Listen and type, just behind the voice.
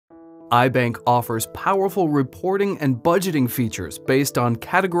iBank offers powerful reporting and budgeting features based on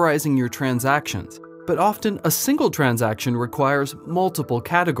categorizing your transactions, but often a single transaction requires multiple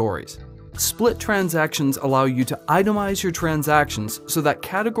categories. Split transactions allow you to itemize your transactions so that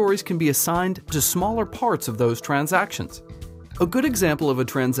categories can be assigned to smaller parts of those transactions. A good example of a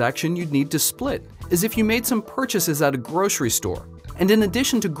transaction you'd need to split is if you made some purchases at a grocery store, and in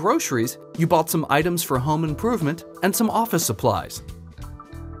addition to groceries, you bought some items for home improvement and some office supplies.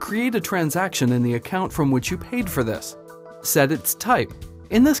 Create a transaction in the account from which you paid for this. Set its type.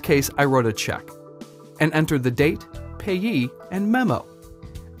 In this case, I wrote a check. And enter the date, payee, and memo.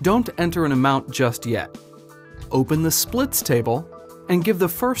 Don't enter an amount just yet. Open the splits table and give the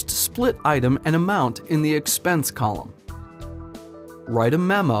first split item an amount in the expense column. Write a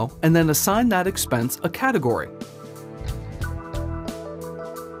memo and then assign that expense a category.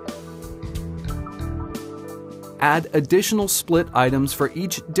 Add additional split items for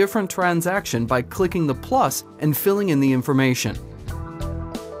each different transaction by clicking the plus and filling in the information.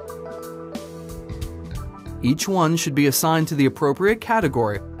 Each one should be assigned to the appropriate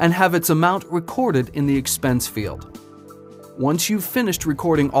category and have its amount recorded in the expense field. Once you've finished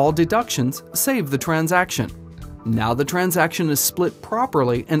recording all deductions, save the transaction. Now the transaction is split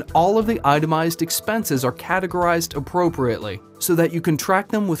properly and all of the itemized expenses are categorized appropriately so that you can track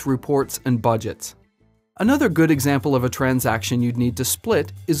them with reports and budgets. Another good example of a transaction you'd need to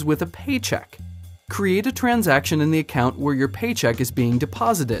split is with a paycheck. Create a transaction in the account where your paycheck is being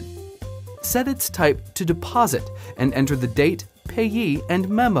deposited. Set its type to deposit and enter the date, payee, and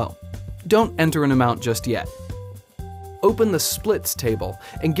memo. Don't enter an amount just yet. Open the splits table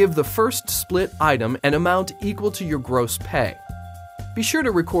and give the first split item an amount equal to your gross pay. Be sure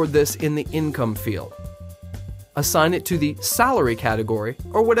to record this in the income field. Assign it to the salary category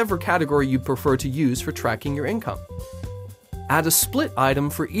or whatever category you prefer to use for tracking your income. Add a split item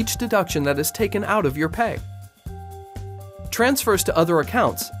for each deduction that is taken out of your pay. Transfers to other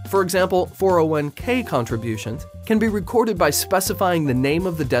accounts, for example 401k contributions, can be recorded by specifying the name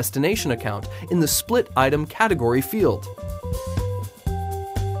of the destination account in the split item category field.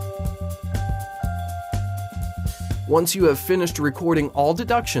 Once you have finished recording all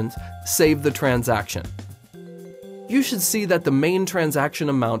deductions, save the transaction. You should see that the main transaction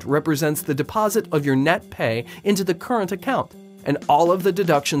amount represents the deposit of your net pay into the current account, and all of the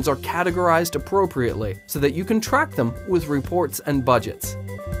deductions are categorized appropriately so that you can track them with reports and budgets.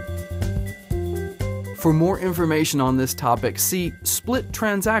 For more information on this topic, see Split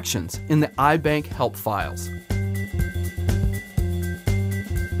Transactions in the iBank help files.